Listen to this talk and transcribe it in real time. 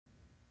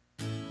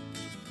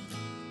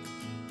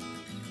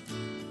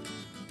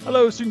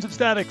Hello students of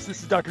statics,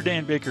 this is Dr.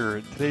 Dan Baker.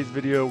 In today's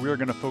video we are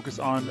going to focus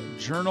on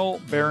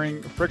journal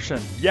bearing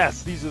friction.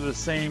 Yes, these are the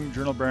same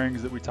journal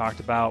bearings that we talked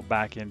about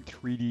back in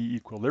 3D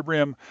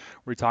equilibrium.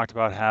 We talked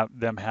about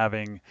them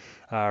having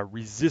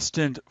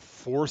resistant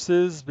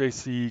forces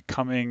basically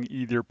coming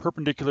either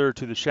perpendicular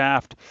to the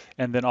shaft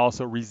and then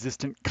also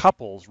resistant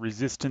couples,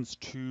 resistance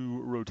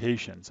to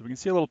rotation. So we can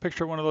see a little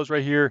picture of one of those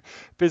right here,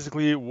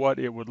 physically what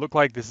it would look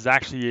like. This is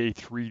actually a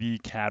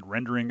 3D CAD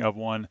rendering of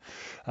one,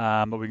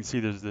 but we can see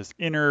there's this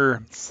inner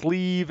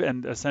sleeve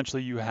and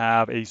essentially you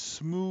have a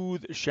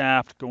smooth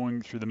shaft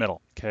going through the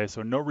middle. Okay,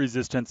 so no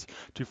resistance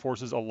to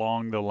forces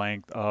along the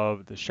length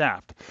of the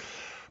shaft.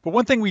 But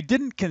one thing we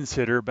didn't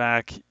consider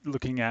back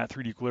looking at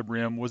 3D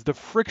equilibrium was the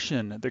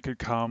friction that could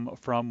come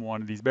from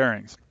one of these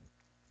bearings.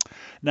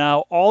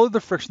 Now, all of the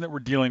friction that we're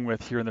dealing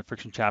with here in the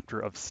friction chapter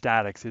of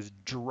statics is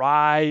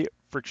dry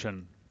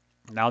friction.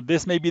 Now,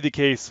 this may be the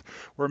case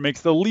where it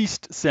makes the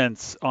least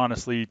sense,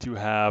 honestly, to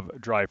have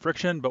dry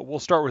friction, but we'll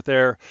start with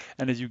there.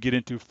 And as you get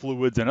into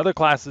fluids and other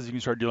classes, you can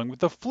start dealing with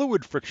the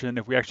fluid friction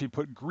if we actually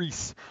put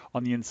grease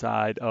on the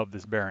inside of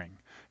this bearing.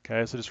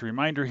 Okay, so just a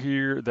reminder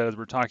here that as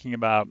we're talking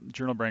about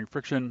journal bearing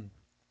friction,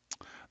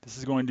 this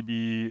is going to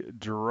be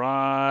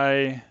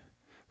dry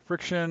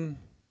friction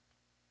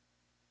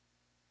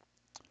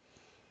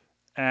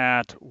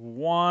at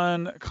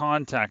one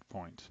contact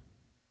point.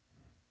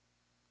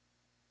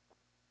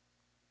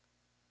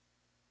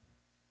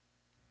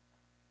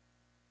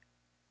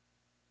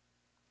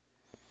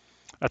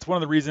 That's one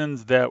of the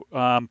reasons that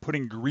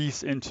putting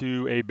grease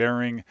into a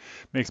bearing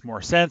makes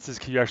more sense, is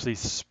because you actually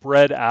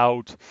spread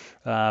out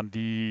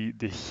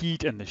the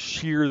heat and the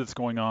shear that's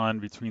going on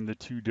between the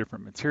two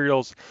different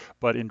materials.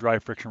 But in dry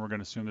friction, we're going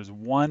to assume there's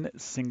one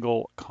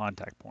single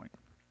contact point.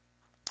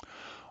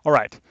 All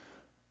right.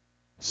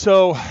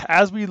 So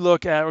as we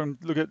look at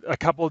a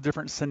couple of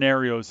different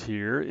scenarios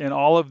here, in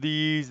all of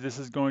these, this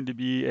is going to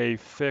be a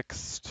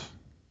fixed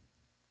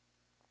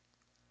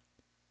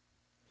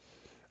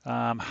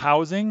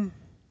housing.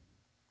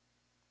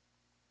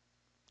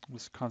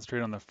 Let's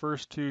concentrate on the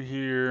first two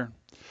here.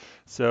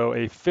 So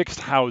a fixed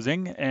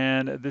housing,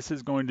 and this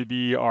is going to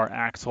be our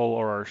axle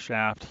or our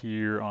shaft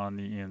here on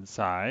the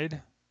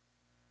inside.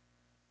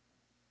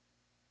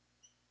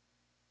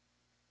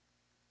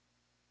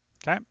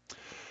 Okay.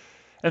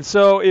 And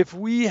so if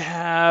we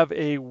have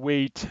a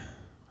weight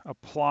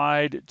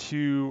applied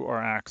to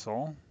our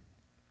axle,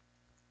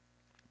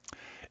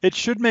 it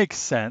should make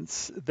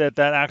sense that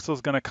that axle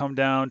is going to come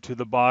down to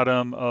the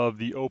bottom of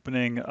the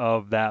opening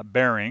of that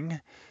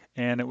bearing,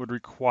 and it would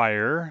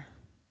require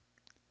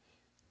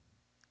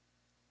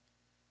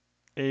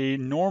a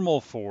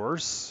normal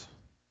force,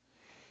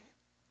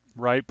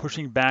 right,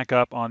 pushing back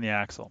up on the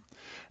axle.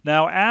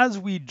 Now, as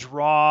we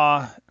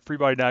draw free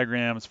body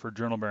diagrams for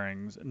journal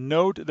bearings,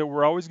 note that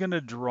we're always going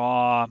to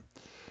draw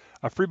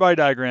a free body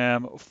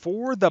diagram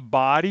for the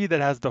body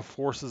that has the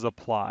forces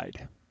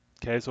applied.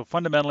 Okay, so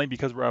fundamentally,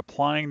 because we're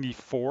applying the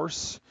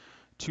force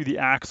to the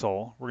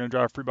axle, we're going to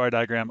draw a free body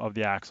diagram of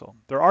the axle.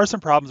 There are some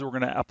problems where we're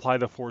going to apply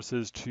the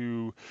forces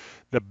to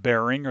the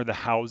bearing or the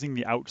housing,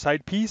 the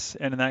outside piece,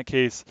 and in that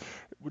case,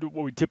 what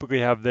we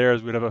typically have there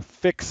is we'd have a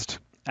fixed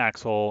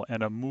axle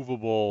and a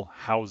movable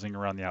housing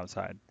around the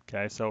outside.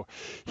 Okay, so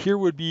here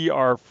would be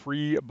our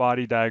free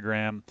body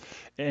diagram,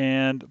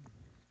 and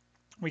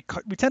we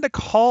tend to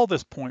call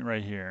this point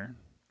right here,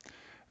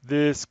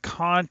 this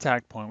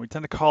contact point, we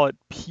tend to call it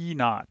P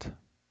naught.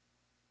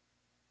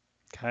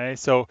 Okay,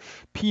 so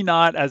P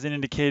naught as in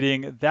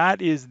indicating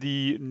that is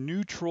the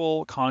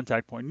neutral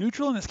contact point.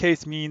 Neutral in this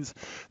case means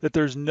that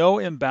there's no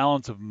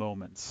imbalance of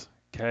moments.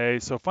 Okay,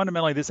 so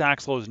fundamentally this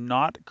axle is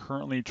not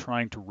currently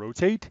trying to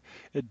rotate.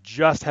 It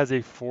just has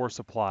a force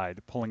applied,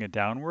 pulling it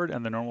downward,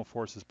 and the normal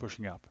force is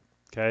pushing up.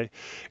 Okay,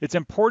 it's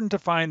important to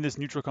find this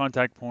neutral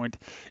contact point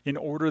in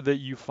order that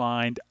you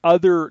find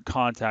other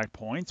contact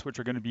points, which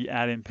are going to be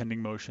at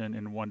impending motion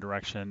in one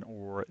direction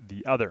or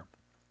the other.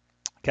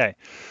 Okay,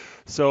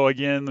 so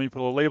again, let me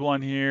put a label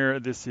on here.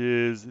 This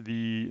is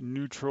the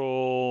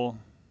neutral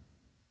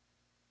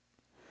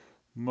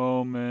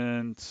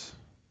moment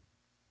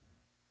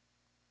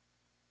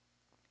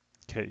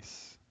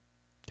case.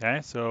 Okay,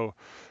 so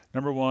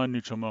number one,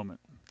 neutral moment.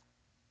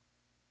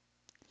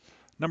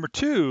 Number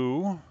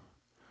two,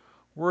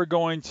 we're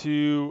going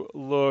to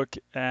look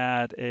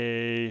at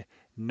a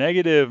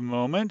negative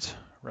moment,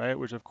 right,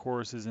 which of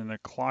course is in the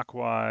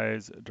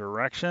clockwise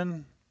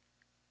direction.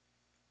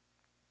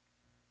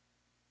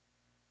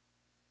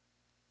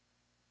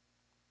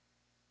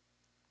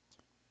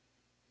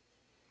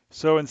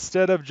 So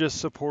instead of just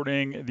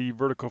supporting the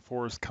vertical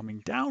force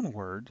coming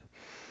downward,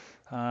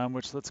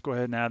 which let's go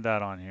ahead and add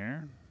that on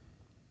here,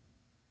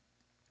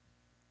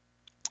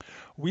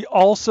 we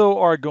also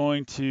are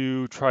going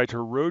to try to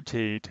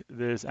rotate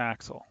this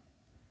axle.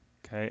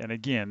 Okay, and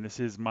again, this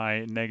is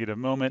my negative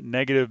moment.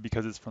 Negative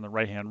because it's from the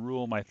right-hand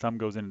rule. My thumb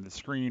goes into the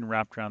screen,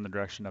 wrapped around the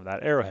direction of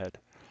that arrowhead.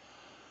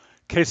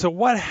 Okay, so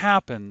what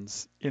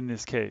happens in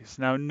this case?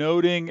 Now,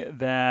 noting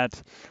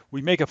that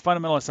we make a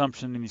fundamental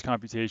assumption in these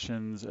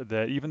computations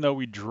that even though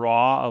we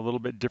draw a little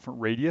bit different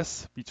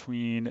radius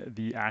between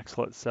the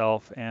axle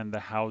itself and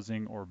the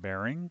housing or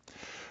bearing,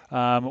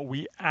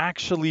 we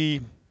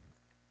actually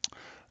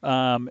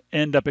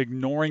end up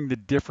ignoring the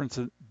difference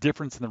in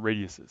the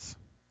radiuses.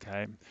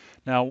 Okay.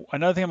 Now,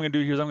 another thing I'm going to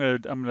do here is I'm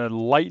going to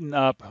lighten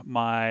up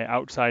my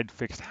outside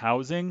fixed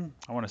housing.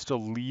 I want to still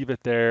leave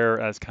it there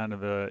as kind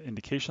of an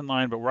indication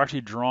line, but we're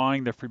actually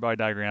drawing the free body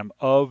diagram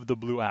of the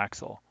blue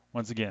axle.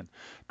 Once again,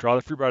 draw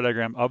the free body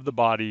diagram of the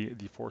body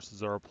the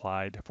forces are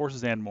applied,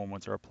 forces and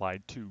moments are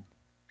applied to.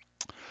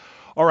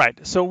 All right,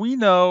 so we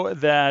know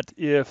that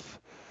if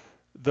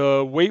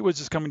the weight was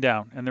just coming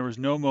down and there was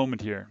no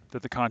moment here,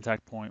 that the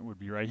contact point would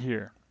be right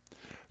here.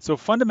 So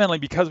fundamentally,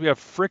 because we have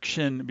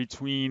friction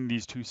between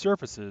these two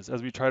surfaces,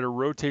 as we try to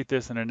rotate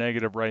this in a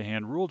negative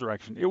right-hand rule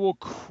direction, it will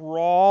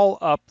crawl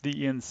up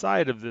the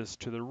inside of this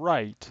to the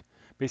right,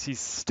 basically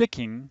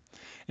sticking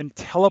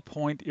until a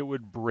point it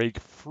would break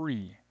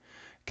free.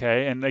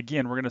 Okay, and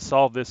again, we're going to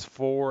solve this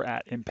for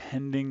at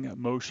impending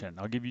motion.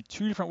 I'll give you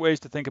two different ways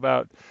to think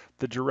about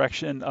the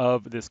direction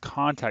of this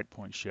contact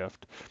point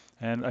shift.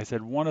 And I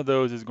said one of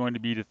those is going to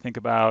be to think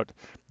about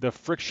the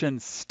friction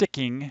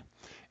sticking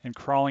and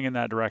crawling in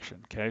that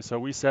direction. Okay, so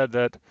we said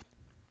that,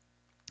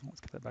 let's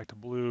get that back to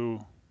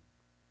blue,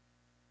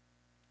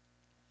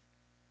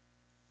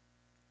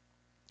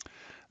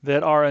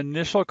 that our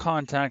initial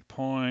contact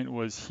point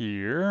was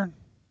here,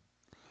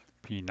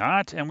 P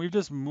naught, and we've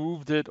just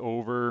moved it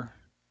over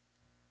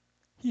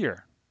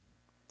here.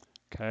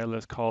 Okay,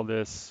 let's call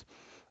this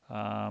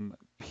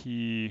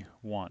P1.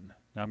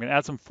 Now I'm going to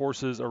add some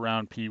forces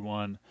around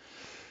P1.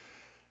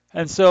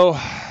 And so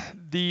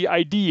the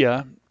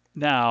idea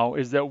now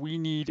is that we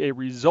need a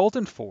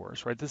resultant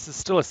force, right? This is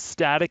still a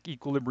static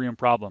equilibrium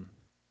problem.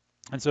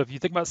 And so if you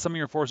think about some of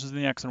your forces in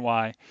the X and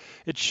Y,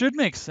 it should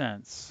make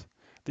sense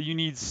that you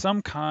need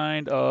some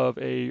kind of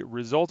a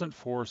resultant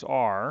force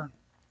R,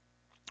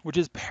 which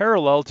is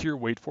parallel to your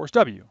weight force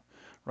W,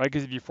 right?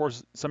 Because if you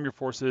force some of your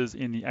forces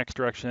in the X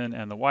direction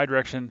and the Y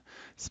direction,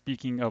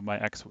 speaking of my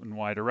X and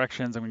Y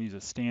directions, I'm going to use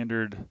a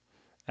standard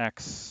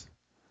X,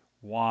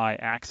 Y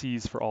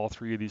axes for all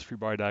three of these free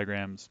body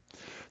diagrams.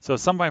 So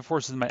some of my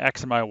forces in my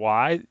X and my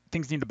Y,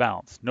 things need to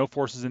balance. No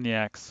forces in the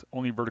X,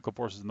 only vertical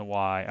forces in the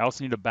Y. I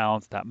also need to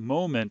balance that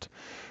moment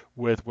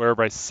with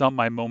wherever I sum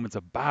my moments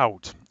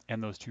about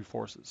and those two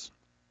forces.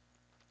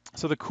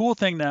 So the cool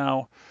thing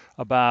now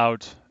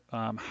about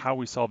how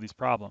we solve these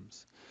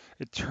problems,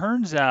 it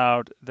turns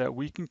out that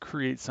we can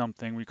create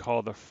something we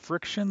call the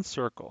friction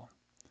circle.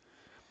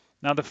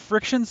 Now the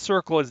friction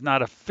circle is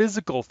not a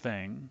physical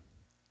thing.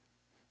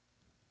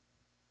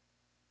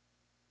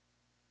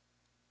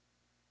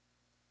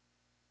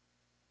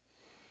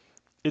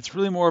 It's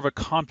really more of a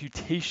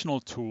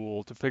computational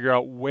tool to figure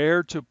out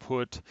where to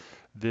put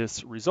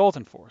this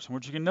resultant force. And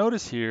what you can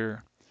notice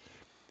here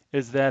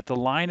is that the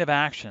line of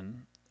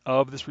action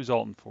of this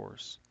resultant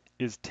force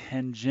is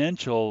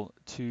tangential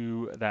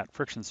to that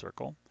friction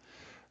circle.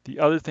 The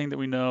other thing that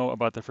we know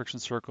about the friction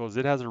circle is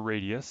it has a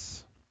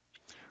radius.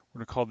 We're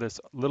going to call this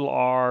little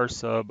r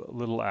sub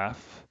little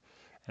f.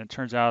 And it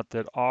turns out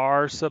that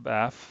r sub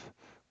f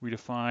we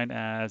define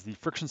as the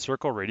friction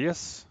circle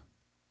radius.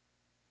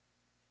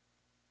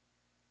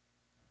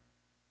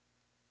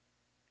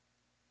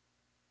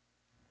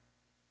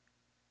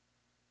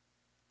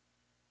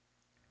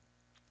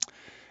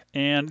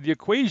 And the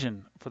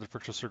equation for the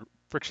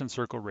friction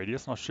circle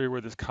radius, and I'll show you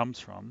where this comes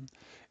from,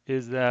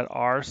 is that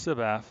r sub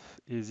f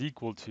is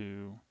equal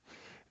to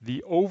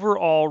the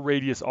overall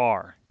radius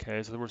r.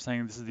 Okay, so we're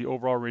saying this is the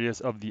overall radius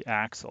of the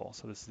axle.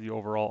 So this is the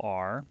overall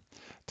r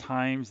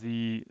times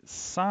the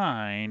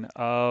sine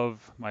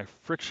of my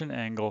friction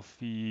angle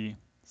phi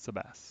sub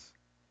s.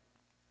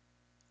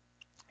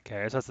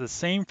 Okay, so that's the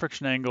same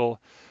friction angle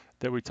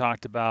that we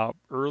talked about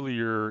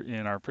earlier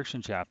in our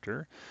friction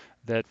chapter,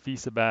 that phi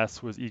sub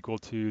s was equal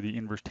to the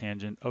inverse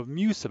tangent of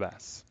mu sub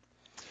s.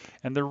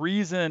 And the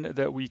reason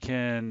that we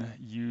can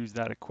use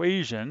that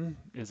equation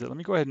is that, let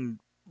me go ahead and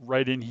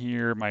write in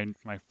here my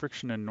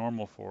friction and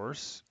normal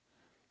force.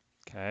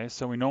 Okay,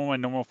 so we know my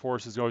normal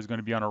force is always going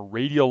to be on a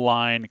radial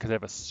line because I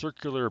have a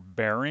circular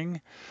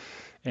bearing,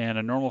 and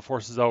a normal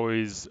force is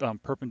always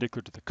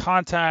perpendicular to the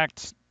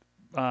contact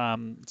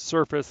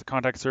surface. The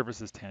contact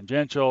surface is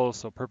tangential,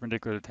 so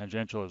perpendicular to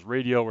tangential is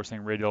radial. We're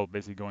saying radial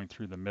basically going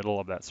through the middle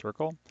of that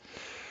circle.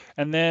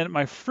 And then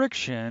my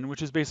friction,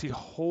 which is basically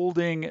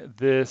holding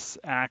this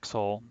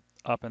axle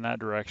up in that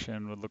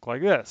direction, would look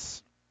like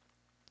this,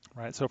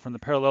 right? So from the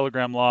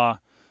parallelogram law,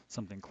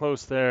 something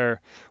close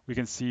there, we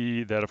can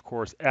see that, of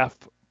course, F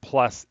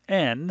plus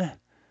N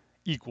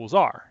equals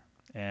R.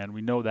 And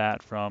we know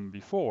that from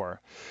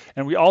before.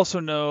 And we also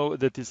know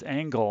that this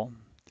angle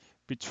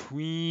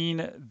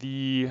between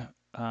the,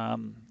 let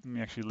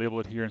me actually label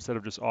it here instead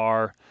of just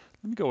R.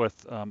 Let me go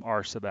with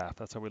R sub F.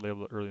 That's how we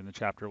labeled it early in the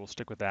chapter. We'll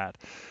stick with that.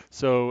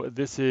 So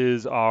this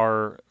is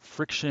our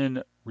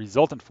friction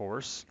resultant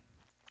force.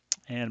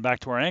 And back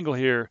to our angle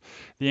here,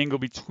 the angle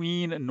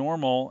between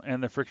normal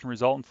and the friction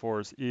resultant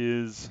force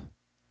is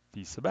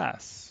phi sub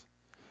s.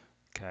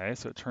 Okay,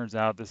 so it turns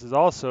out this is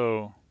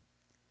also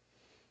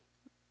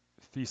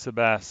phi sub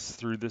s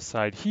through this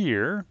side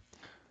here.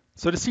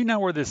 So to see now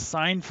where this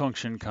sine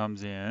function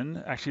comes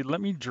in, actually let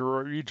me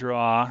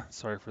redraw,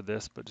 sorry for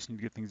this, but just need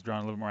to get things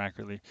drawn a little more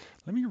accurately.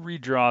 Let me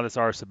redraw this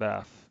r sub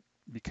f,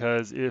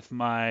 because if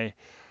my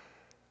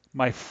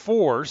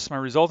force, my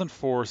resultant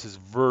force is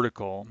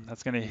vertical,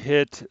 that's going to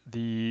hit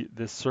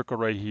this circle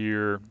right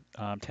here,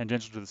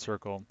 tangential to the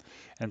circle.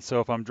 And so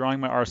if I'm drawing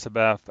my r sub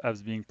f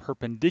as being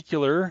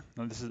perpendicular,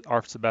 now this is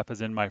r sub f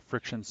as in my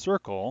friction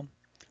circle.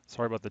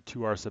 Sorry about the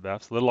two r sub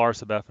f's, little r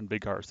sub f and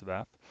big r sub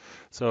f.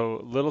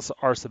 So little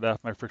r sub f,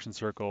 my friction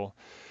circle,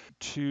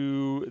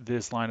 to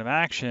this line of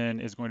action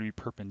is going to be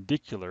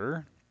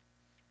perpendicular.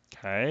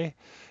 Okay,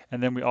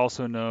 and then we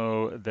also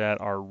know that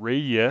our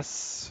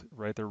radius,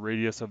 right, the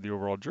radius of the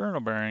overall journal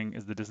bearing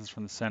is the distance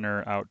from the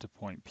center out to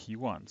point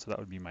P1, so that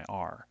would be my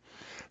R.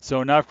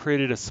 So now I've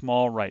created a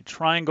small right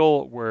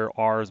triangle where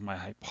R is my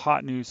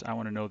hypotenuse. I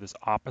want to know this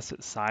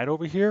opposite side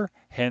over here,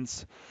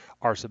 hence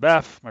R sub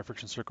F, my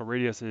friction circle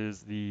radius,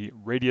 is the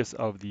radius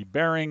of the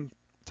bearing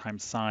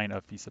times sine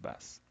of phi sub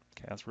s.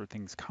 Okay, that's where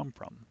things come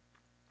from.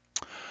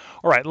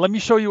 All right, let me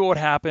show you what would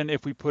happen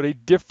if we put a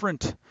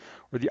different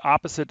or the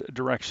opposite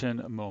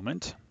direction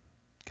moment.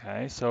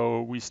 Okay,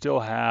 so we still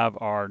have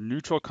our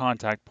neutral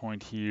contact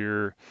point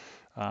here,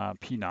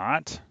 P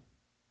naught.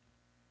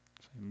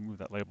 So move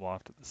that label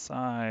off to the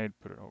side,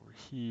 put it over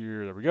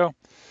here, there we go.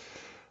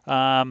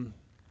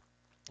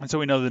 And so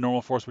we know the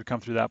normal force would come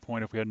through that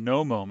point if we had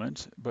no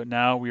moment, but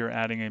now we are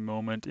adding a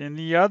moment in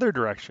the other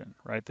direction,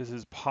 right? This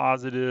is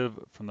positive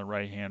from the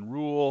right-hand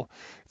rule.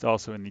 It's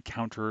also in the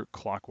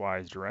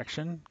counterclockwise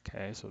direction.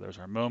 Okay, so there's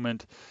our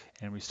moment,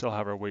 and we still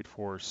have our weight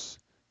force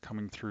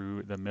coming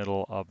through the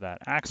middle of that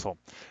axle.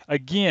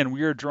 Again,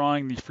 we are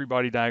drawing the free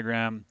body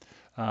diagram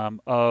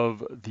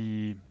of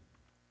the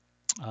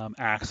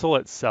axle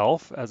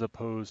itself as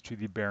opposed to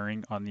the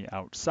bearing on the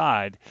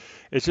outside.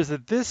 It's just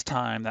that this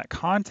time that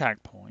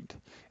contact point,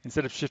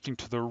 instead of shifting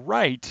to the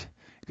right,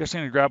 it's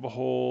actually going to grab a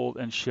hold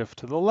and shift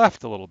to the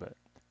left a little bit.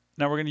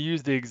 Now we're going to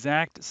use the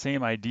exact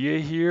same idea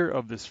here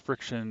of this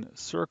friction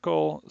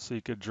circle. So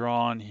you could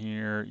draw on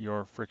here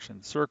your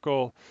friction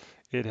circle.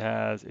 It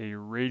has a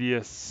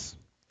radius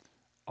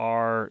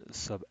r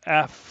sub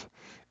f.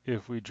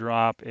 If we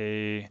drop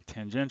a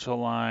tangential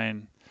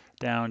line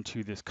down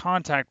to this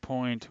contact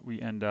point,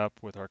 we end up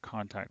with our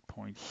contact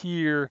point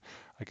here.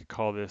 I could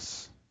call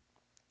this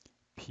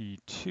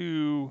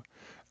P2.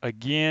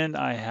 Again,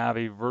 I have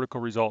a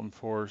vertical resultant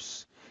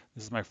force.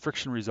 This is my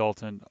friction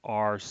resultant,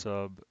 R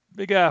sub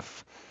big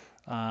F,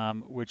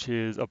 which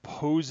is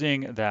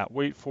opposing that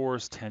weight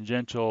force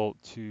tangential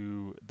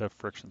to the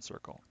friction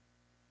circle.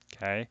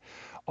 Okay,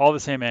 all the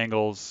same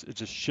angles, it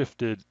just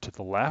shifted to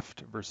the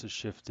left versus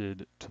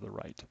shifted to the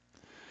right.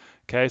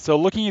 Okay, so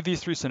looking at these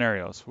three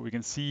scenarios, what we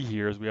can see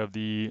here is we have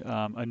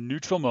a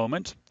neutral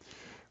moment,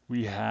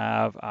 we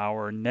have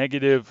our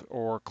negative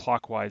or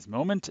clockwise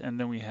moment, and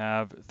then we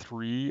have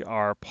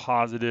our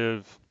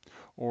positive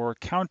or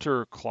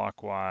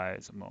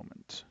counterclockwise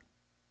moment.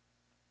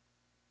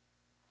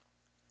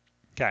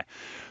 Okay,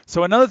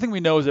 so another thing we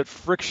know is that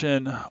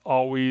friction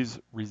always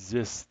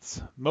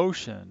resists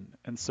motion,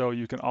 and so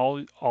you can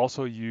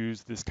also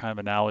use this kind of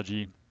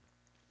analogy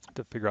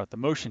to figure out the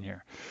motion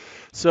here.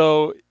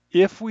 So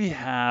if we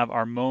have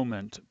our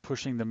moment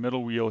pushing the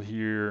middle wheel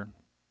here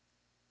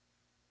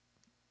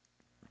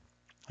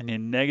in a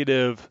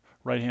negative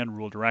right-hand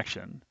rule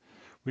direction,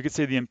 we could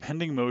say the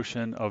impending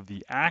motion of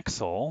the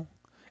axle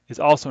is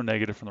also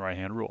negative from the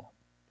right-hand rule.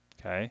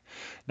 Okay.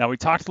 Now we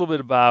talked a little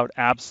bit about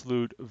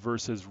absolute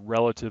versus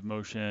relative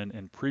motion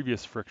in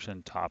previous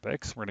friction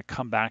topics. We're going to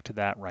come back to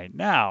that right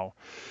now.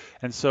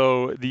 And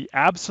so the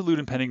absolute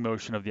impending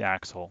motion of the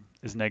axle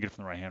is negative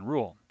from the right-hand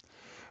rule.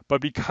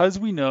 But because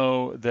we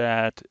know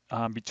that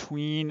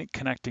between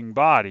connecting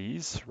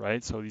bodies,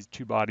 right, so these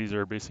two bodies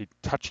are basically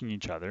touching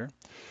each other,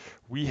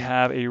 we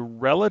have a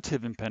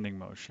relative impending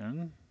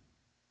motion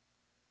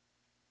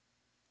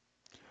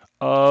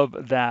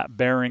of that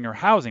bearing or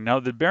housing. Now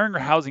the bearing or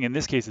housing in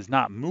this case is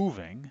not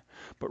moving,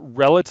 but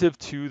relative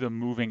to the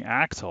moving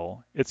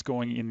axle, it's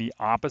going in the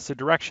opposite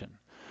direction,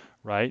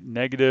 right?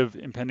 Negative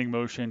impending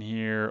motion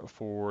here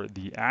for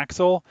the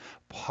axle,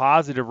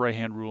 positive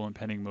right-hand rule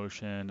impending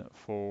motion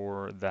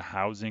for the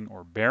housing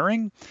or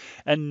bearing.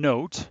 And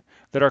note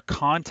that our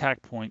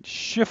contact point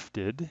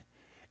shifted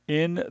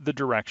in the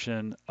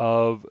direction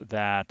of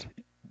that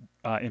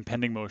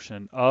impending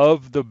motion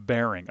of the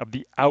bearing, of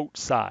the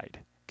outside.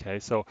 Okay,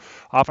 so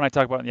often I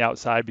talk about the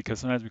outside because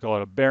sometimes we call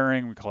it a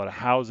bearing, we call it a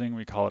housing,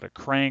 we call it a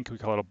crank, we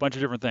call it a bunch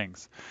of different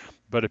things.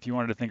 But if you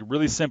wanted to think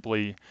really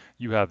simply,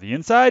 you have the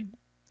inside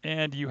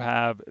and you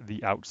have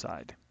the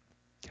outside.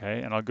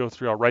 Okay, and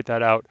I'll write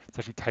that out. It's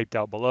actually typed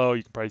out below.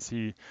 You can probably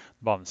see the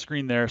bottom of the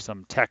screen there,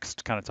 some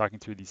text kind of talking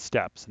through these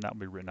steps, and that will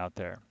be written out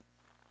there.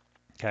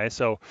 Okay,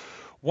 so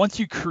once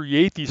you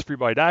create these free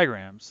body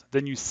diagrams,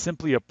 then you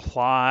simply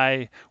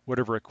apply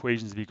whatever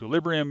equations of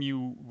equilibrium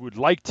you would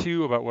like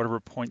to about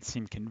whatever points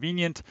seem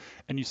convenient,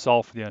 and you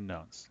solve for the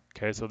unknowns.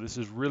 Okay, so this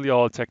is really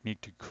all a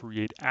technique to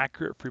create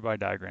accurate free body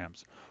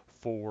diagrams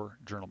for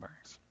journal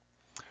bearings.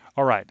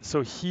 All right,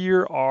 so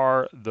here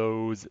are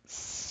those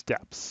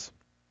steps.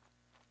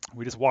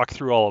 We just walked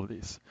through all of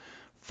these.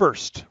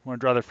 First, we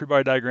want to draw the free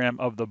body diagram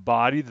of the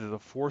body that the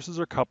forces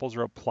or couples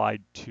are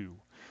applied to.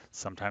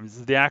 Sometimes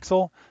it's the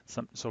axle,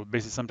 so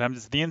basically sometimes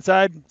it's the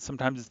inside,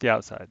 sometimes it's the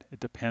outside. It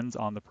depends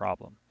on the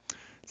problem.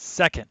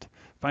 Second,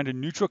 find a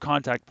neutral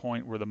contact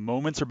point where the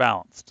moments are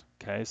balanced.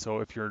 Okay,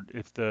 so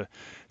if the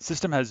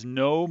system has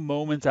no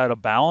moments out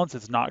of balance,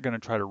 it's not going to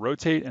try to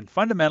rotate, and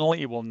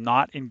fundamentally it will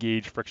not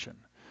engage friction.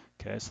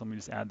 Okay, so let me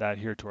just add that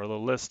here to our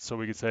little list. So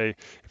we could say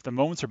if the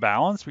moments are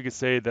balanced, we could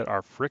say that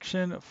our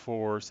friction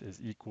force is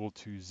equal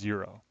to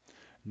 0.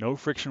 No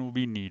friction will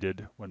be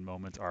needed when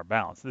moments are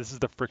balanced. This is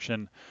the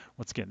friction,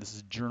 once again, this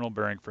is journal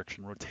bearing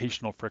friction,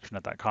 rotational friction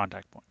at that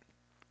contact point.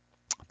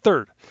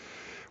 Third,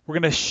 we're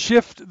going to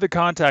shift the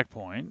contact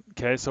point.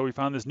 Okay, so we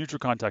found this neutral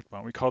contact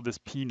point. We call this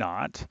P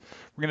naught.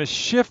 We're going to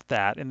shift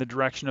that in the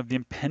direction of the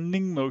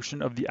impending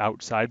motion of the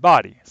outside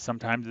body.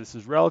 Sometimes this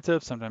is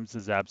relative, sometimes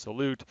this is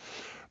absolute.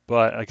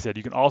 But like I said,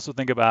 you can also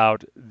think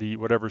about the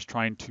whatever's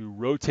trying to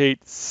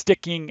rotate,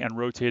 sticking and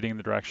rotating in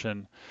the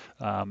direction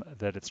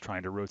that it's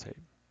trying to rotate.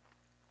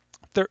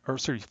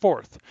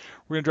 Fourth,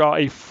 we're going to draw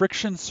a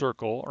friction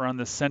circle around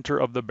the center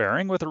of the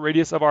bearing with a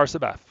radius of r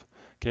sub f.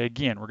 Okay,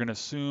 again, we're going to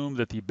assume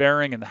that the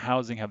bearing and the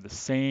housing have the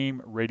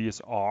same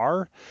radius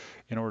r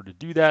in order to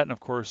do that. And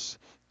of course,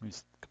 let me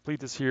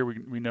complete this here.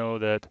 We know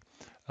that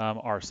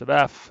r sub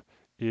f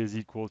is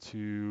equal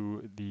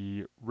to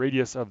the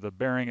radius of the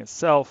bearing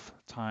itself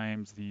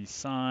times the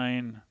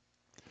sine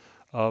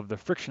of the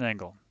friction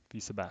angle, V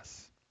sub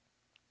s.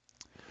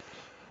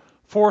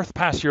 Fourth,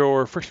 pass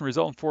your friction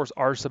resultant force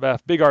R sub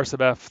F, big R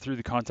sub F, through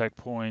the contact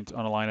point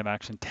on a line of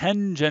action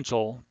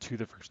tangential to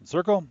the friction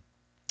circle.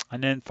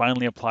 And then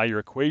finally apply your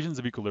equations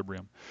of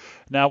equilibrium.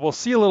 Now we'll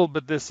see a little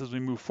bit this as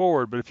we move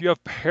forward, but if you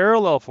have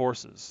parallel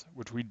forces,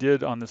 which we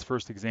did on this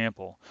first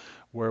example,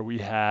 where we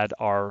had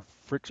our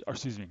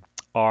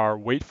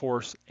weight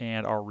force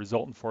and our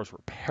resultant force were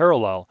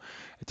parallel,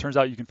 it turns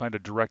out you can find a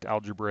direct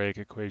algebraic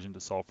equation to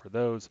solve for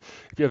those.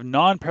 If you have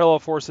non-parallel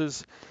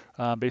forces,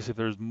 basically if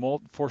there's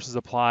forces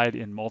applied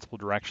in multiple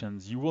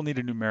directions, you will need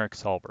a numeric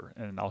solver,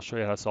 and I'll show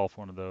you how to solve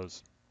one of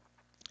those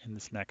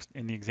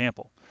in the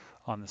example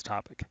on this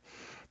topic.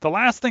 The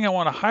last thing I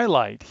want to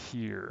highlight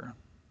here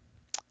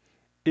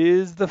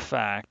is the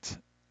fact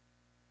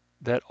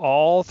that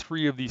all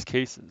three of these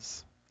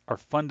cases are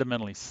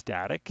fundamentally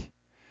static.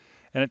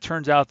 And it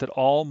turns out that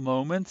all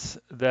moments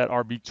that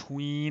are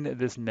between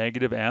this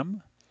negative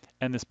m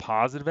and this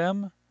positive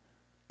m,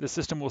 the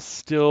system will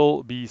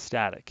still be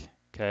static.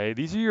 Okay,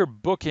 these are your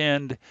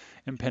bookend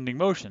impending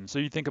motion. So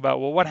you think about,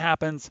 well, what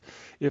happens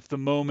if the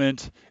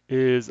moment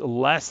is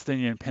less than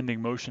the impending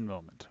motion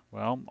moment?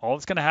 Well, all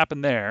that's going to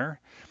happen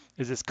there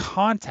is this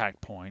contact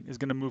point is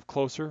going to move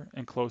closer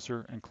and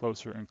closer and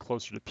closer and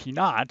closer to P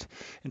naught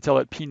until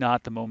at P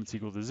naught the moment's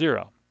equal to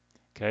 0.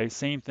 Okay,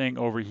 same thing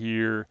over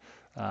here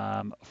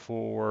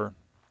for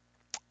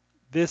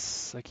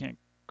this. I can't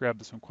grab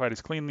this one quite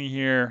as cleanly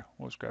here.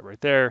 We'll just grab right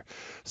there.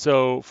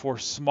 So for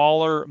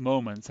smaller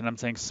moments, and I'm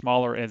saying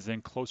smaller as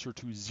in closer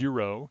to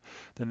 0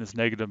 than this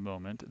negative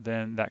moment,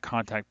 then that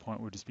contact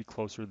point would just be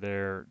closer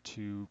there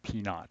to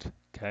P naught.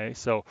 Okay,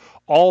 so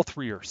all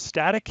three are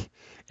static,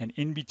 and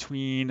in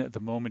between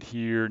the moment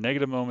here,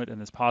 negative moment, and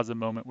this positive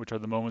moment, which are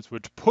the moments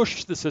which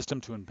push the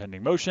system to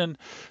impending motion,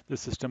 the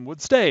system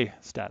would stay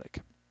static.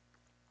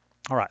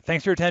 All right,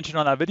 thanks for your attention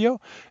on that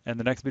video, and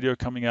the next video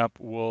coming up,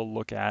 we'll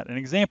look at an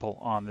example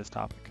on this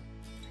topic.